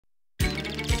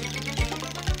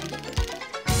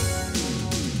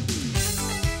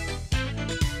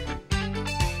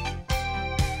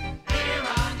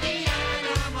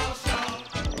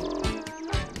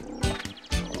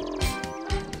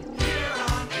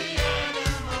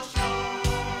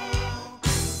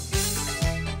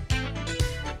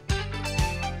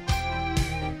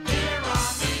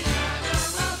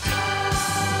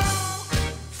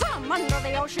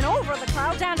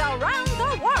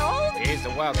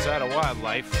outside of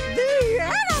wildlife. The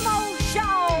Animal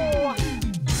Show!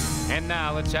 And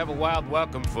now let's have a wild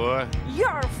welcome for...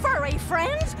 your furry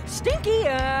friends, Stinky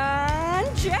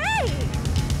and Jake!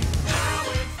 Now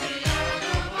it's the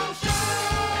Animal Show!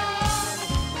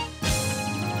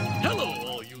 Hello,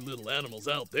 all you little animals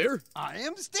out there. I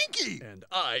am Stinky. And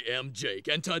I am Jake.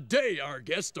 And today our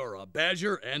guests are a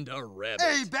badger and a rabbit.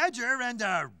 A badger and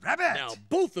a rabbit. Now,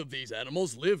 both of these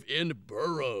animals live in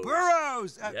burrows.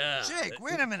 Burrows. Yeah. Jake,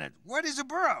 wait a minute. What is a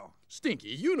burrow? Stinky,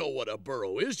 you know what a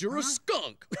burrow is. You're a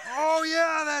skunk. Oh,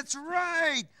 yeah, that's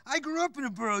right. I grew up in a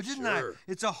burrow, didn't Sure.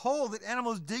 I? It's a hole that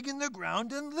animals dig in the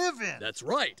ground and live in. That's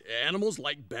right. Animals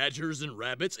like badgers and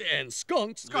rabbits and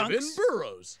skunks live in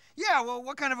burrows. Yeah, well,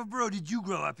 what kind of a burrow did you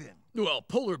grow up in? Well,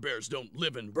 polar bears don't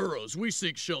live in burrows. We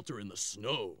seek shelter in the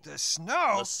snow. The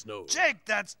snow? The snow. Jake,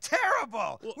 that's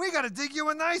terrible. Well, we gotta dig you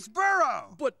a nice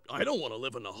burrow. But I don't want to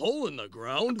live in a hole in the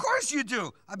ground. Of course you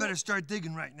do. I better start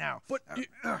digging right now. But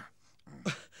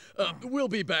we'll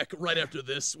be back right after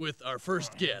this with our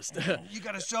first guest. You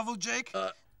got a shovel, Jake?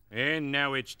 And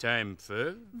now it's time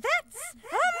for... That's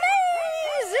amazing!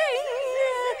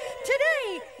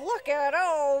 Today, look at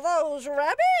all those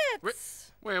rabbits!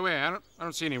 Wait, I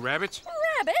don't see any rabbits.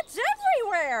 Rabbits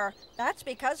everywhere! That's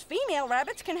because female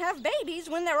rabbits can have babies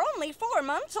when they're only 4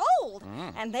 months old.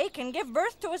 And they can give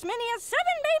birth to as many as 7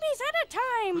 babies at a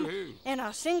time. In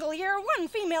a single year, one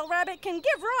female rabbit can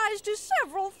give rise to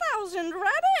several thousand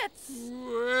rabbits.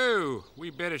 Whoa,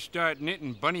 we better start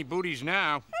knitting bunny booties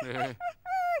now.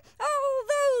 Oh,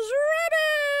 those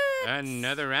rabbits!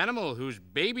 Another animal whose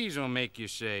babies will make you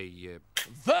say...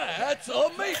 That's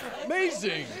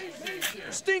amazing!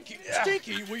 Stinky,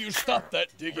 will you stop that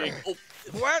digging? Oh,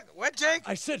 What, Jake?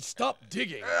 I said stop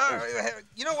digging.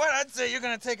 You know what? I'd say you're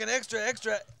gonna take an extra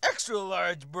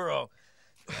large burrow.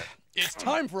 It's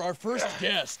time for our first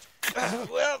guest.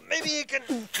 Well, maybe you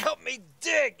can help me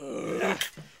dig.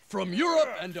 From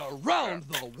Europe and around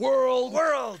the world.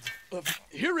 World.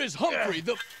 Here is Humphrey,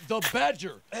 the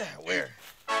badger. Where?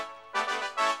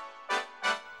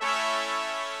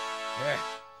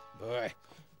 Boy,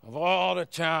 of all the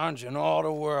towns in all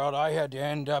the world, I had to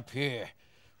end up here.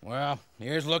 Well,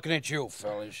 here's looking at you,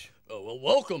 fellas. Oh, well,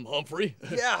 welcome, Humphrey.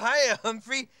 Yeah, hiya,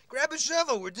 Humphrey. Grab a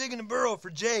shovel. We're digging a burrow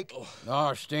for Jake.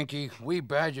 No, Stinky, we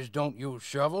badgers don't use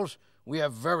shovels. We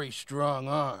have very strong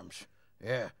arms.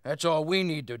 Yeah, that's all we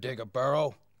need to dig a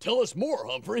burrow. Tell us more,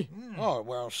 Humphrey. Oh,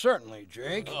 well, certainly,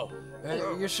 Jake.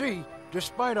 You see,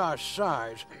 despite our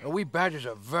size, we badgers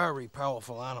are very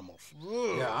powerful animals.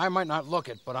 Yeah, I might not look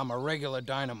it, but I'm a regular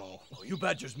dynamo. Well, you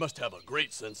badgers must have a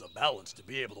great sense of balance to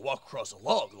be able to walk across a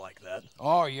log like that.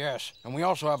 Oh, yes, and we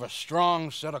also have a strong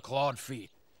set of clawed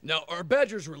feet. Now, are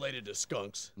badgers related to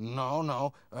skunks?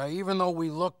 No. Even though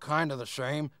we look kind of the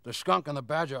same, the skunk and the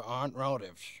badger aren't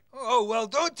relatives. Oh, well,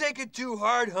 don't take it too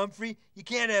hard, Humphrey. You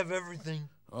can't have everything.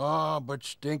 Oh, but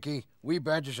Stinky, we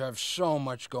badgers have so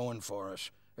much going for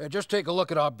us. Just take a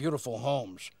look at our beautiful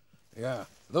homes. Yeah,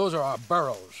 those are our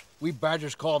burrows. We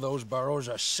badgers call those burrows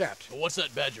a set. Well, what's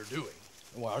that badger doing?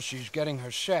 Well, she's getting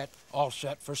her set all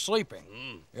set for sleeping.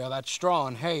 Yeah, that straw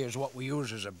and hay is what we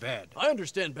use as a bed. I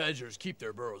understand badgers keep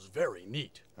their burrows very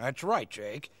neat. That's right,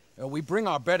 Jake. We bring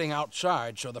our bedding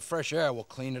outside so the fresh air will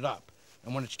clean it up.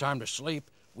 And when it's time to sleep,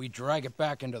 we drag it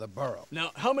back into the burrow.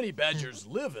 Now, how many badgers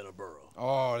live in a burrow?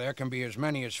 Oh, there can be as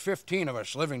many as 15 of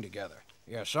us living together.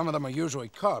 Yeah, some of them are usually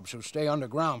cubs who stay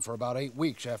underground for about 8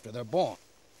 weeks after they're born.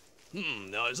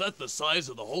 Now is that the size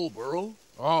of the whole burrow?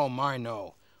 Oh, my,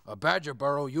 no. A badger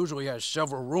burrow usually has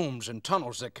several rooms and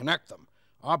tunnels that connect them.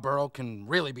 Our burrow can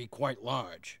really be quite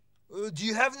large. Do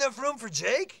you have enough room for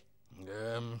Jake?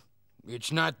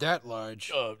 It's not that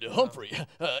large. Humphrey,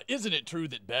 isn't it true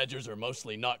that badgers are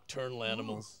mostly nocturnal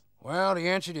animals? Well, the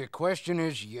answer to your question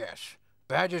is yes.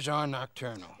 Badgers are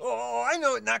nocturnal. Oh, I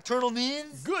know what nocturnal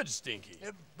means. Good, Stinky.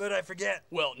 But I forget.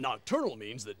 Well, nocturnal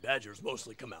means that badgers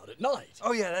mostly come out at night.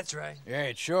 Oh, yeah, that's right. Yeah,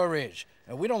 it sure is.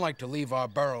 We don't like to leave our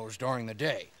burrows during the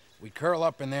day. We curl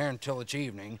up in there until it's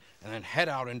evening and then head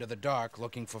out into the dark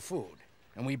looking for food.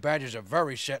 And we badgers are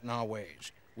very set in our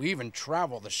ways. We even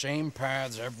travel the same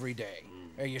paths every day.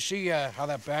 You see how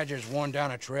that badger's worn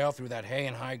down a trail through that hay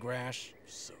and high grass?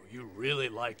 So you really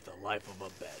like the life of a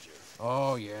badger?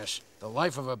 Oh, yes. The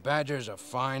life of a badger is a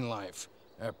fine life.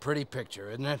 A pretty picture,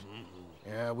 isn't it?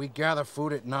 Yeah, we gather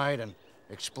food at night and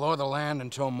explore the land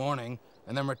until morning,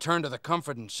 and then return to the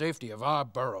comfort and safety of our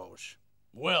burrows.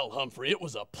 Well, Humphrey, it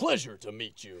was a pleasure to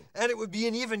meet you. And it would be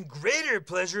an even greater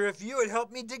pleasure if you had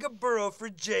helped me dig a burrow for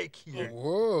Jake here.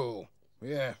 Whoa.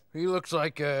 Yeah, he looks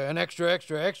like an extra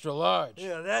large.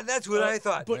 Yeah, that's what I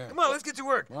thought. But come on, let's get to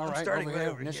work. All I'm right, starting over right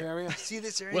here, over in this here. area? See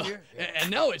this area Well, here? and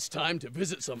now it's time to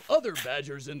visit some other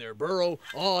badgers in their burrow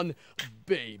on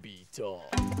Baby Talk.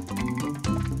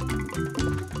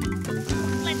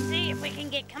 Let's see if we can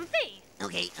get comfy.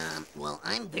 Okay, well,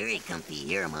 I'm very comfy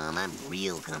here, Mom. I'm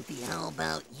real comfy. How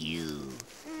about you?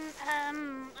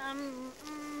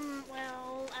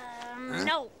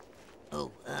 No. Oh,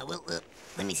 well,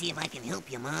 let me see if I can help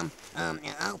you, Mom.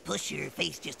 I'll push your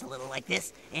face just a little like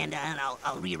this, and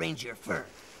I'll rearrange your fur.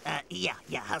 Yeah,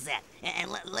 how's that?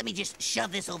 And let me just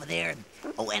shove this over there.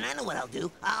 Oh, and I know what I'll do.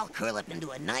 I'll curl up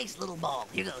into a nice little ball.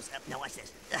 Here goes. Now watch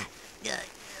this.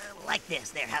 Like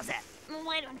this. There, how's that?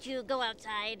 Why don't you go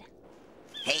outside?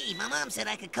 Hey, my mom said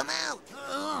I could come out.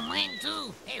 Oh, mine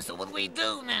too. Hey, so what do we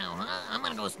do now, huh? I'm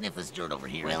gonna go sniff this dirt over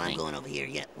here. Well, I I'm think. going over here,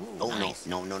 yeah. Ooh, Oh, nice.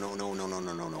 no.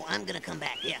 I'm gonna come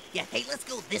back. Yeah. Hey, let's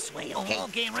go this way, okay? Oh,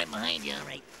 okay, right behind you. All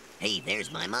right. Hey,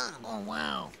 there's my mom. Oh,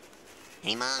 wow.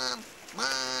 Hey, Mom,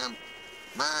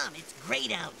 it's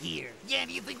great out here. Yeah,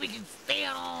 do you think we can stay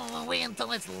out all the way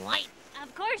until it's light?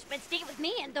 Of course, but stay with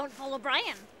me and don't follow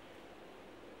Brian.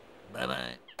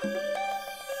 Bye-bye.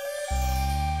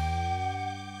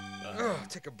 Oh,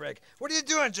 take a break. What are you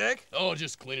doing, Jake? Oh,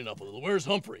 just cleaning up a little. Where's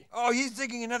Humphrey? Oh, he's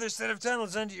digging another set of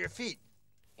tunnels under your feet.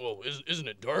 Oh, isn't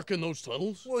it dark in those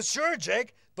tunnels? Well, sure,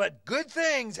 Jake, but good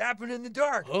things happen in the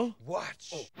dark. Huh?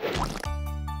 Watch.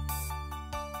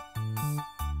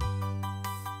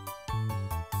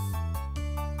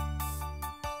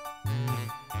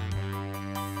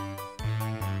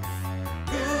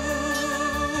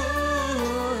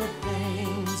 Good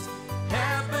things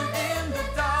happen in the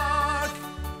dark.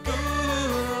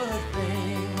 Good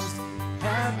things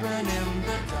happen in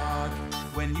the dark.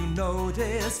 When you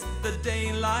notice the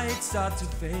daylight start to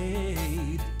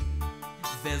fade,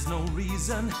 there's no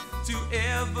reason to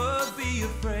ever be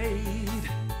afraid.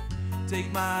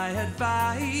 Take my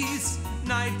advice.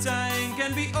 Nighttime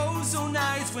can be oh so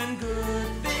nice when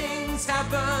good things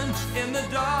happen in the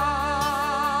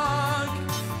dark.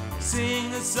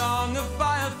 Sing a song of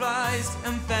fireflies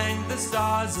and thank the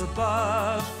stars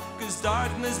above. 'Cause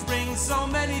darkness brings so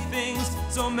many things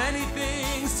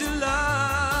to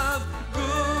love. Good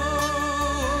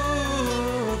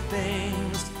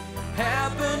things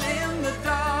happen in the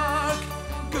dark.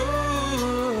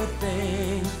 Good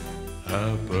things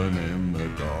happen in the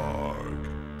dark.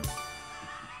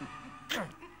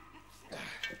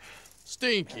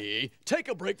 Stinky, take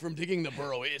a break from digging the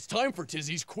burrow. It's time for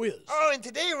Tizzy's quiz. Oh, and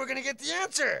today we're gonna get the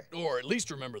answer. Or at least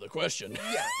remember the question.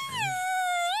 Yeah.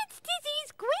 It's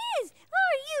Tizzy's quiz.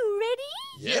 Are you ready?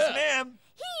 Yes, ma'am.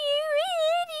 Here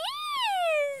it is.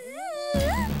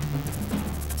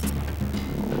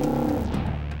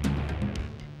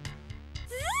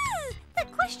 The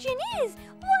question is,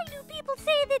 why do people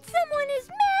say that someone is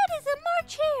mad as a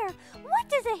March hare? What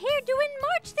does a hare do in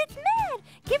March that's mad?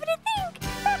 Give it a think.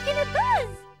 Back in a buzz.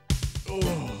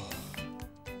 Oh.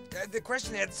 The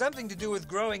question had something to do with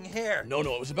growing hair. No,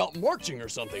 it was about marching or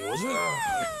something, wasn't it?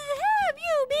 Have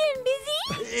you been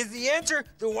busy? Is the answer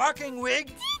the walking wig?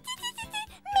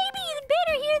 Maybe you'd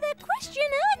better hear that question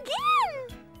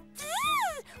again.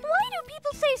 Why do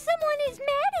people say someone is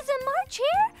mad as a March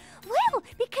hare? Well,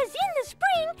 because in the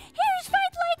spring, hares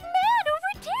fight like mad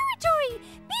over territory.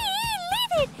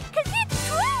 Believe it, because it's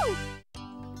true.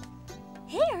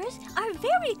 Hares are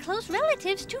very close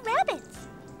relatives to rabbits.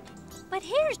 But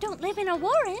hares don't live in a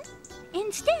warren.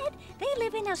 Instead, they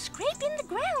live in a scrape in the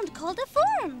ground called a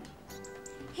form.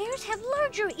 Hares have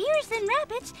larger ears than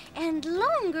rabbits and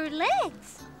longer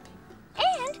legs.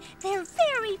 And they're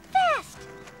very fast.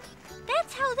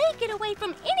 That's how they get away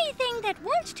from anything that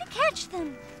wants to catch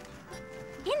them.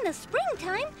 In the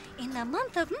springtime, in the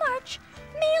month of March,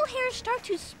 male hares start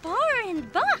to spar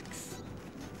and box.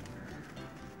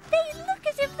 They look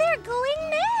as if they're going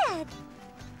mad.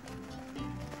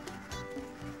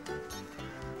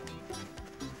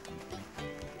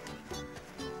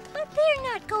 But they're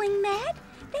not going mad.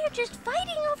 They're just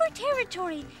fighting over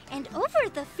territory and over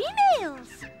the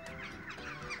females.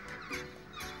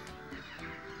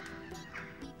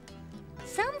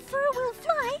 Some fur will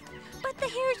fly, but the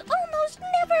hares almost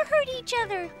never hurt each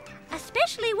other,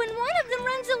 especially when one of them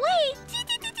runs away.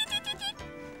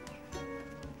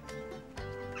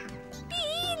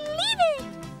 Believe it!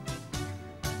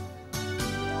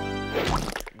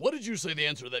 What did you say the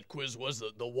answer to that quiz was?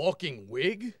 The walking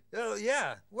wig? Oh,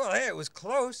 yeah. Well, hey, it was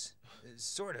close.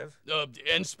 Sort of.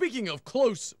 And speaking of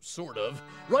close, sort of,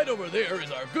 right over there is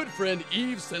our good friend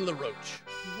Yves and Roach.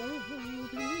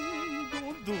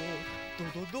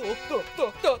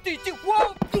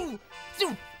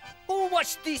 Oh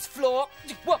wash this floor.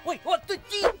 Wait, what the...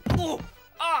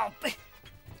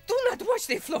 do not wash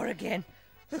the floor again.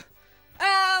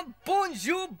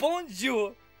 Bonjour,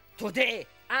 bonjour. Today,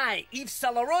 I, Yves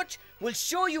Roach, will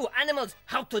show you animals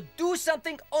how to do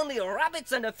something only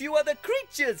rabbits and a few other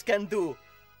creatures can do.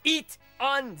 Eat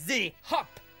on the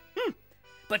hop.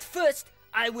 But first,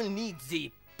 I will need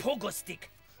the pogo stick.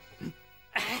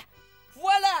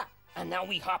 Voila! And now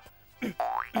we hop.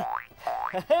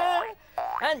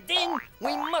 And then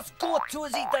we must go to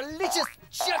the delicious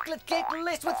chocolate cake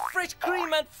laced with fresh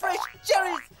cream and fresh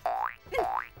cherries.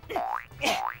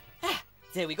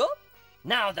 There we go.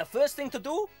 Now the first thing to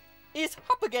do is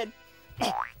hop again.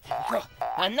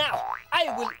 And now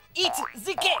I will eat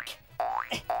the cake.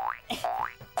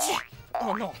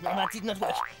 Oh no, that did not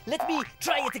work. Let me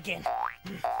try it again.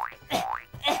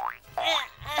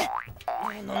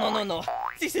 No.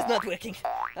 This is not working.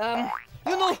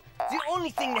 You know, the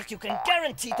only thing that you can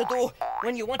guarantee to do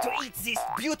when you want to eat this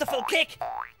beautiful cake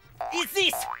is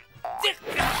this.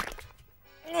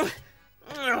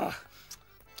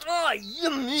 Oh,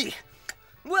 yummy.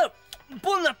 Well,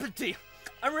 bon appetit.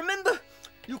 And remember,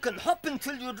 you can hop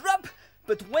until you drop,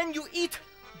 but when you eat,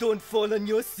 don't fall on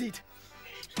your seat.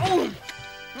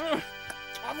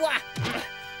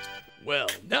 Well,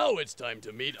 now it's time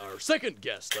to meet our second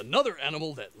guest, another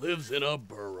animal that lives in a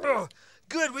burrow. Oh,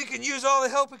 good, we can use all the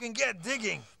help we can get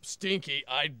digging. Stinky,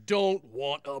 I don't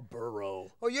want a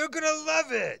burrow. Oh, you're gonna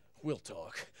love it. We'll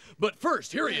talk. But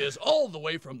first, here he is, all the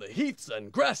way from the heaths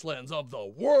and grasslands of the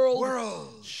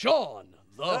world. Sean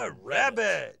the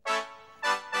Rabbit. Well,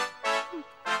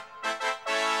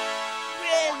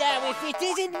 now, if it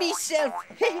isn't myself.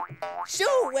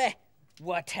 So,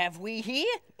 what have we here?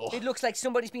 Oh. It looks like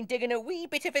somebody's been digging a wee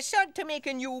bit of a sod to make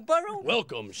a new burrow.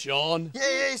 Welcome, Sean.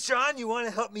 Hey, Sean, you want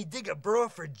to help me dig a burrow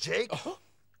for Jake?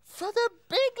 For the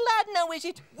big lad now, is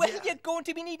it? Well, you're going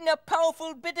to be needing a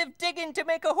powerful bit of digging to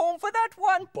make a home for that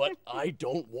one. But I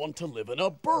don't want to live in a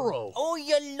burrow. Oh,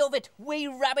 you love it. We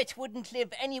rabbits wouldn't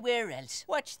live anywhere else.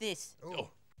 Watch this.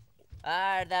 Oh.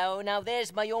 Now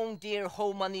there's my own dear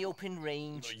home on the open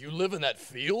range. You live in that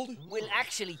field? Well,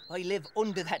 actually, I live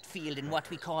under that field in what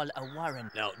we call a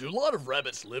warren. Now, do a lot of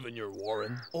rabbits live in your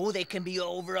warren? Oh, there can be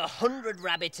over 100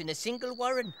 rabbits in a single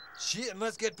warren. Shit, it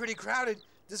must get pretty crowded.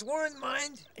 Does Warren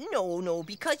mind? No,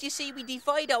 because you see, we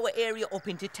divide our area up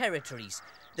into territories.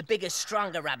 The bigger,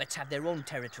 stronger rabbits have their own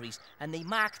territories, and they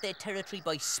mark their territory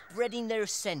by spreading their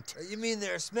scent. You mean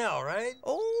their smell, right?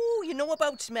 Oh, you know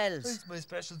about smells. That's my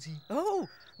specialty. Oh,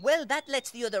 well, that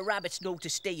lets the other rabbits know to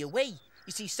stay away.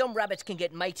 You see, some rabbits can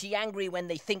get mighty angry when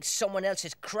they think someone else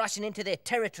is crossing into their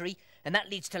territory, and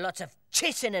that leads to lots of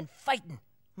chasing and fighting.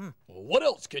 Well, what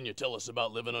else can you tell us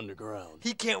about living underground?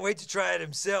 He can't wait to try it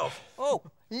himself. Oh,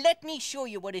 let me show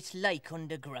you what it's like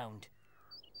underground.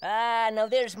 Now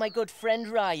there's my good friend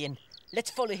Ryan.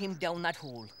 Let's follow him down that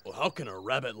hole. Well, how can a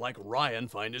rabbit like Ryan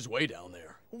find his way down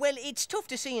there? Well, it's tough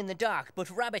to see in the dark,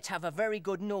 but rabbits have a very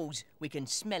good nose. We can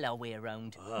smell our way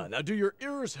around. Now do your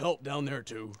ears help down there,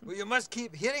 too? Well, you must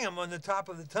keep hitting them on the top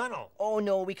of the tunnel. Oh,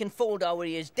 no, we can fold our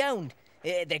ears down.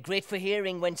 They're great for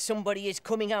hearing when somebody is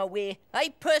coming our way.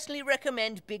 I personally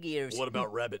recommend big ears. What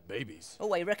about rabbit babies?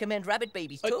 Oh, I recommend rabbit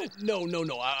babies, too. No.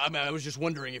 I was just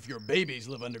wondering if your babies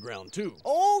live underground, too.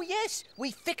 Oh, yes.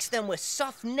 We fix them with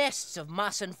soft nests of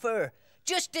moss and fur.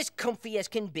 Just as comfy as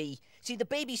can be. See, the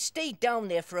babies stay down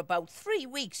there for about 3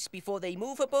 weeks before they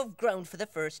move above ground for the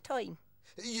first time.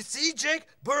 You see, Jake,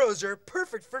 burrows are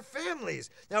perfect for families.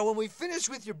 Now, when we finish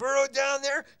with your burrow down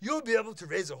there, you'll be able to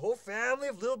raise a whole family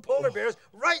of little polar bears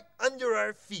right under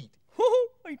our feet.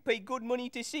 I'd pay good money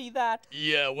to see that.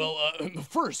 Yeah, well,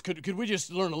 first, could we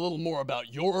just learn a little more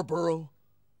about your burrow?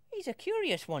 He's a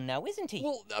curious one now, isn't he?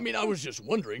 Well, I was just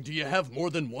wondering, do you have more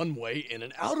than one way in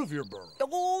and out of your burrow?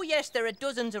 Oh, yes, there are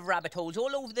dozens of rabbit holes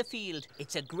all over the field.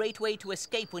 It's a great way to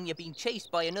escape when you're being chased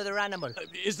by another animal.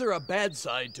 Is there a bad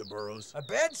side to burrows? A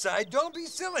bad side? Don't be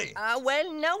silly.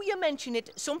 Well, now you mention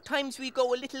it, sometimes we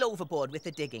go a little overboard with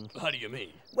the digging. How do you mean?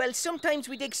 Well, sometimes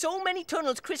we dig so many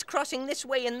tunnels crisscrossing this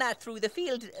way and that through the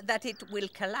field that it will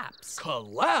collapse.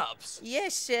 Collapse?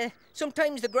 Yes,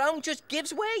 sometimes the ground just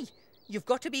gives way. You've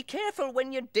got to be careful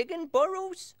when you're digging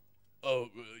burrows. Oh,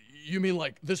 you mean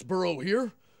like this burrow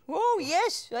here? Oh,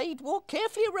 yes. I'd walk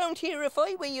carefully around here if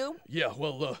I were you. Yeah,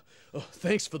 well,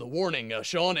 thanks for the warning,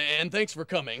 Sean, and thanks for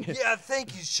coming. Yeah,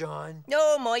 thank you, Sean.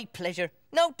 No, my pleasure.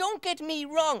 Now, don't get me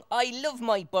wrong. I love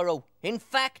my burrow. In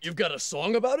fact... You've got a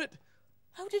song about it?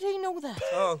 How did I know that?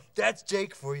 Oh, that's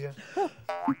Jake for you.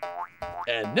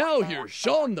 And now here's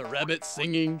Sean the Rabbit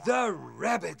singing... The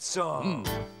Rabbit Song.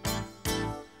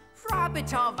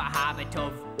 rabbits have a habit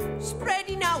of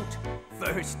spreading out.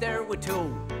 First there were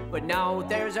 2, but now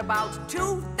there's about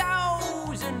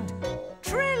 2,000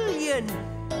 trillion.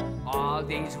 All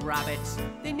these rabbits,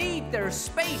 they need their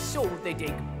space, so they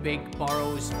dig big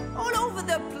burrows all over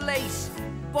the place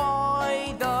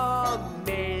by the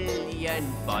million.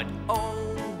 But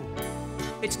oh,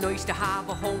 it's nice to have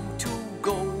a home to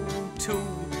go to,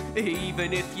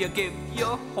 even if you give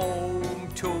your home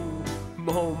to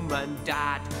Mom and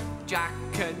Dad, Jack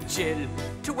and Jill,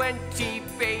 20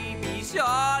 babies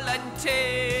all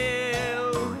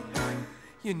until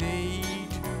you need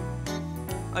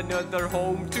another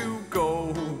home to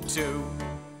go to.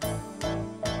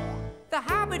 The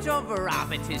habit of a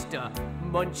rabbit is to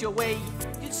munch away.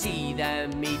 You'll see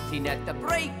them eating at the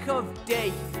break of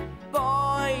day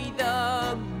by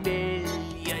the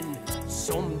million.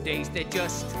 Some days they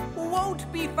just won't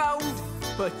be found,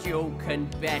 but you can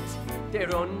bet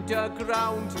they're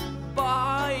underground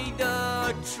by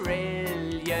the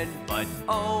trillion. But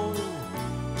oh,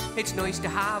 it's nice to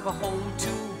have a home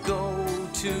to go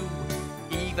to,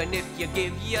 even if you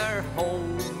give your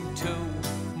home to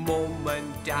Mom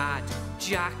and Dad,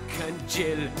 Jack and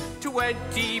Jill,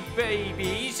 20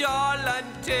 babies all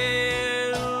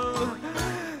until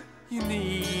you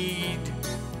need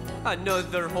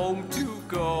another home to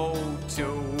go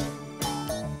to.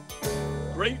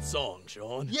 Great song,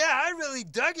 Sean. Yeah, I really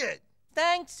dug it.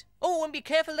 Thanks. Oh, and be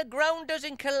careful the ground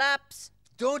doesn't collapse.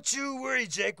 Don't you worry,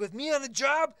 Jake. With me on the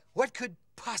job, what could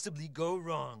possibly go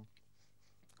wrong?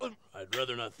 I'd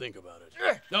rather not think about it.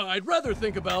 No, I'd rather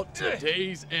think about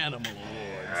today's Animal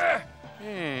Awards.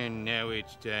 And now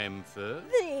it's time for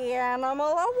The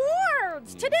Animal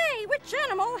Awards. Today, which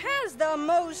animal has the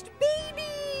most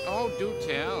babies? Oh, do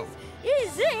tell.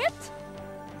 Is it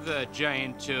The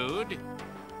giant toad?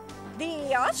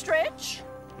 the ostrich?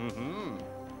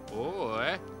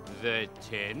 Or the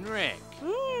tenrec?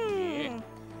 Yeah.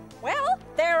 Well,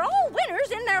 they're all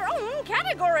winners in their own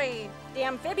category. The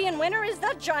amphibian winner is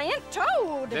the giant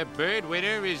toad. The bird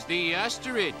winner is the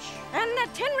ostrich. And the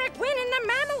tenrec win in the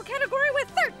mammal category with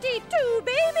 32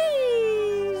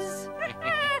 babies.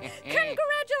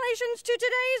 Congratulations to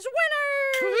today's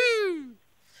winners.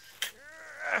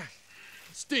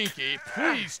 Stinky,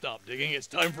 please stop digging. It's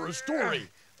time for a story.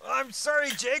 I'm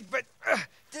sorry, Jake, but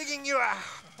digging you a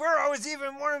burrow is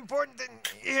even more important than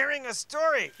hearing a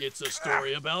story. It's a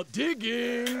story about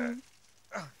digging.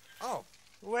 Oh,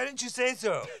 why didn't you say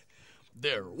so?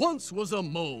 There once was a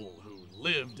mole who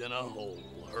lived in a hole.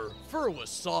 Her fur was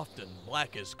soft and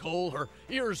black as coal. Her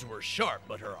ears were sharp,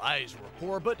 but her eyes were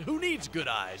poor. But who needs good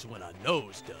eyes when a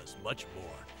nose does much more?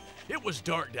 It was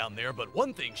dark down there, but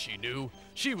one thing she knew,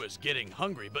 she was getting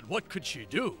hungry. But what could she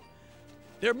do?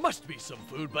 There must be some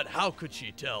food, but how could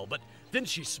she tell? But then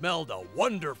she smelled a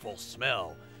wonderful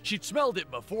smell. She'd smelled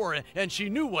it before, and she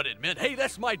knew what it meant. Hey,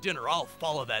 that's my dinner. I'll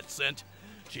follow that scent.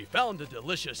 She found a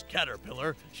delicious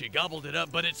caterpillar. She gobbled it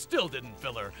up, but it still didn't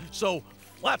fill her. So,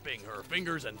 flapping her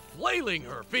fingers and flailing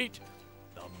her feet,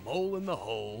 the mole in the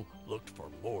hole looked for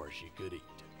more she could eat.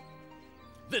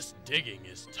 This digging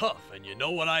is tough, and you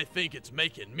know what I think? It's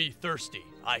making me thirsty.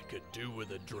 I could do with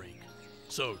a drink.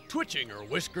 So, twitching her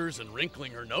whiskers and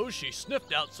wrinkling her nose, she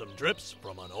sniffed out some drips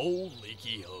from an old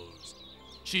leaky hose.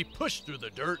 She pushed through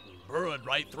the dirt and burrowed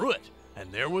right through it, and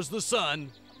there was the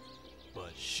sun,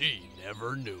 but she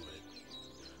never knew it.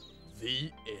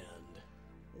 The end.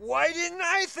 Why didn't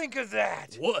I think of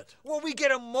that? What? Well, we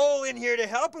get a mole in here to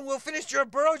help, and we'll finish your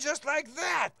burrow just like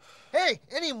that. Hey,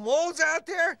 any moles out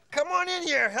there? Come on in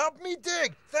here. Help me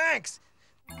dig. Thanks.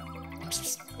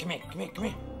 Come here. I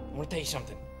want to tell you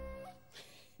something.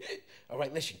 All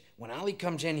right, listen. When Ollie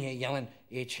comes in here yelling,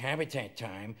 "It's habitat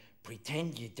time,"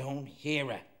 pretend you don't hear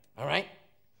her. All right?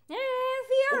 If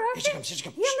you're a here fish, she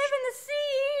comes. you live in the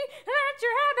sea. That's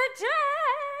your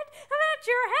habitat. That's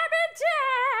your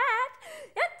habitat.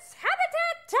 It's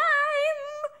habitat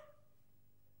time.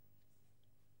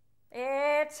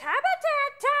 It's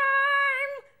habitat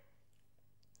time.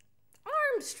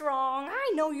 Armstrong,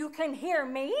 I know you can hear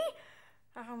me.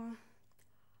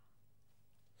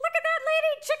 Look at that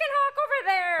lady chicken hawk over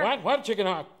there. What chicken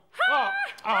hawk?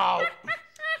 Oh.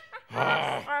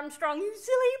 Armstrong, you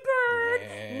silly bird.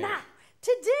 Yeah. Now,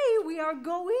 today we are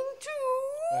going to...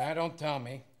 Don't tell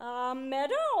me. a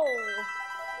meadow.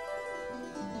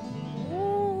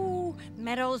 Ooh,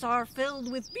 meadows are filled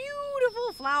with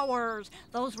beautiful flowers.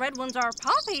 Those red ones are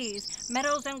poppies.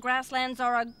 Meadows and grasslands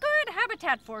are a good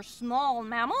habitat for small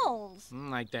mammals.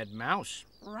 Like that mouse.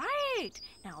 Right.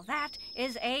 Now that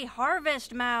is a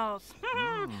harvest mouse.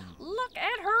 Look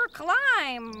at her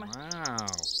climb. Wow.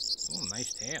 Oh,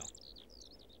 nice tail.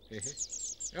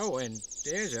 Oh, and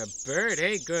there's a bird.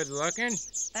 Hey, good looking.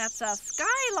 That's a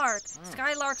skylark.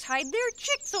 Skylarks hide their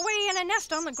chicks away in a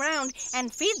nest on the ground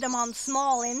and feed them on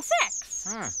small insects.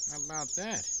 Huh, how about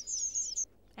that?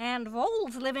 And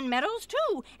voles live in meadows,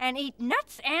 too, and eat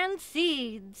nuts and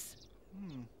seeds.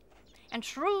 And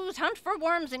shrews hunt for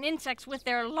worms and insects with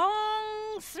their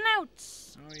long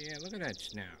snouts. Oh, yeah, look at that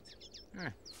snout.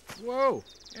 Huh. Whoa,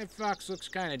 that fox looks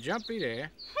kind of jumpy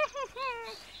there.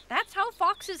 That's how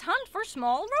foxes hunt for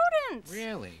small rodents.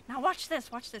 Really? Now watch this,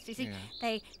 You see,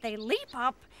 they leap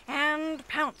up and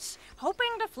pounce, hoping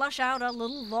to flush out a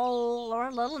little vole or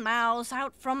a little mouse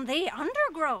out from the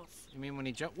undergrowth. You mean when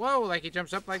he jumps? Whoa, like he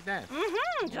jumps up like that?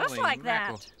 Just Holy like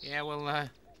mackerel. that. Yeah, well,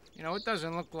 you know, it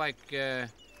doesn't look like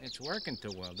it's working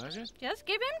too well, does it? Just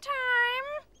give him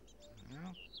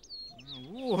time.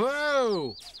 Well,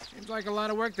 whoa! Seems like a lot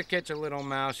of work to catch a little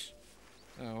mouse.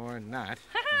 Or not.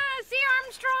 See,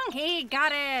 Armstrong? He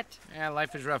got it. Yeah,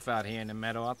 life is rough out here in the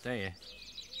meadow, I'll tell you.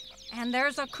 And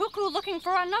there's a cuckoo looking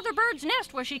for another bird's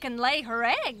nest where she can lay her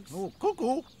eggs. Oh,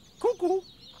 cuckoo! Cuckoo!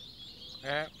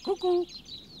 Cuckoo!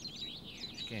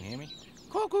 You can't hear me?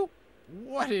 Cuckoo!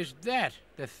 What is that?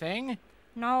 The thing?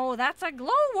 No, that's a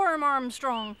glowworm,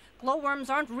 Armstrong. Glowworms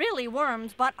aren't really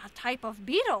worms, but a type of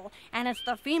beetle, and it's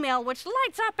the female which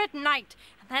lights up at night.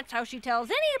 And that's how she tells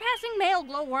any passing male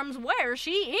glowworms where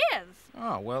she is.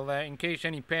 Oh, well, in case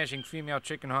any passing female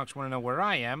chicken hawks want to know where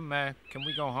I am, can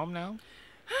we go home now?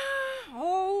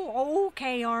 Oh,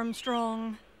 okay,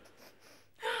 Armstrong.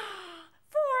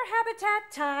 For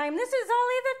habitat time, this is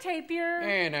Ollie the Tapir.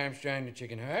 And Armstrong the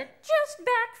chicken hawk. Just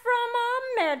back from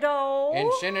a meadow.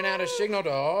 And sending out a signal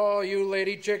to all you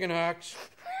lady chicken hawks.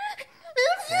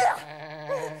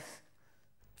 Time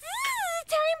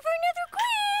for another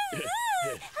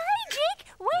quiz. Hi, Jake.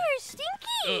 Where's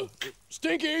Stinky?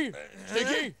 Stinky!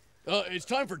 Stinky! It's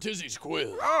time for Tizzy's quiz.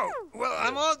 Oh, well,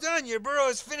 I'm all done. Your burrow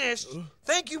is finished.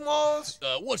 Thank you, moles.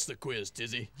 What's the quiz,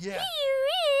 Tizzy? Yeah. Here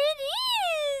it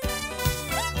is.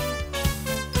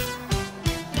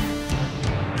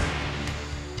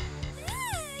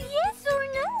 Yes or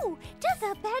no? Does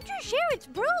a badger share its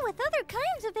burrow with other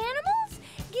kinds of animals?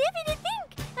 Give it a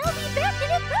think. I'll be back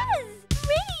in a buzz.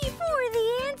 Ready for the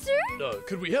answer?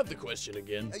 Could we have the question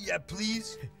again? Yeah,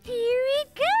 please. Here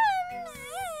it comes.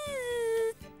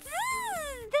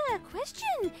 The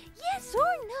question, yes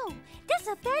or no? Does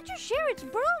a badger share its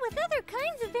burrow with other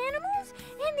kinds of animals?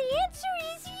 And the answer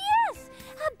is yes.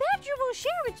 A badger will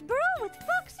share its burrow with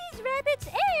foxes, rabbits,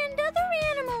 and other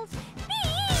animals.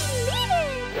 Believe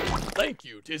it! Thank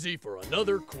you, Tizzy, for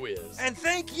another quiz. And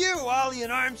thank you, Ollie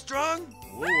and Armstrong.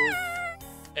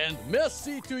 And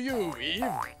merci to you,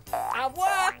 Yves. Au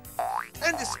revoir.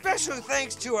 And a special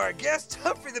thanks to our guests,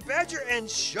 Humphrey the Badger and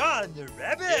Sean the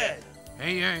Rabbit.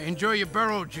 Hey, enjoy your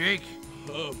burrow, Jake.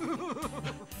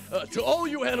 To all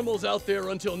you animals out there,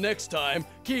 until next time,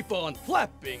 keep on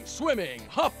flapping, swimming,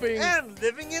 hopping. And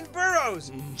living in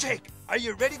burrows. Jake, are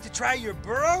you ready to try your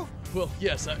burrow? Well,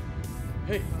 yes,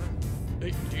 Hey,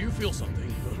 do you feel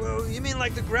something? Well, you mean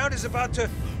like the ground is about to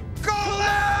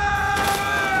collapse?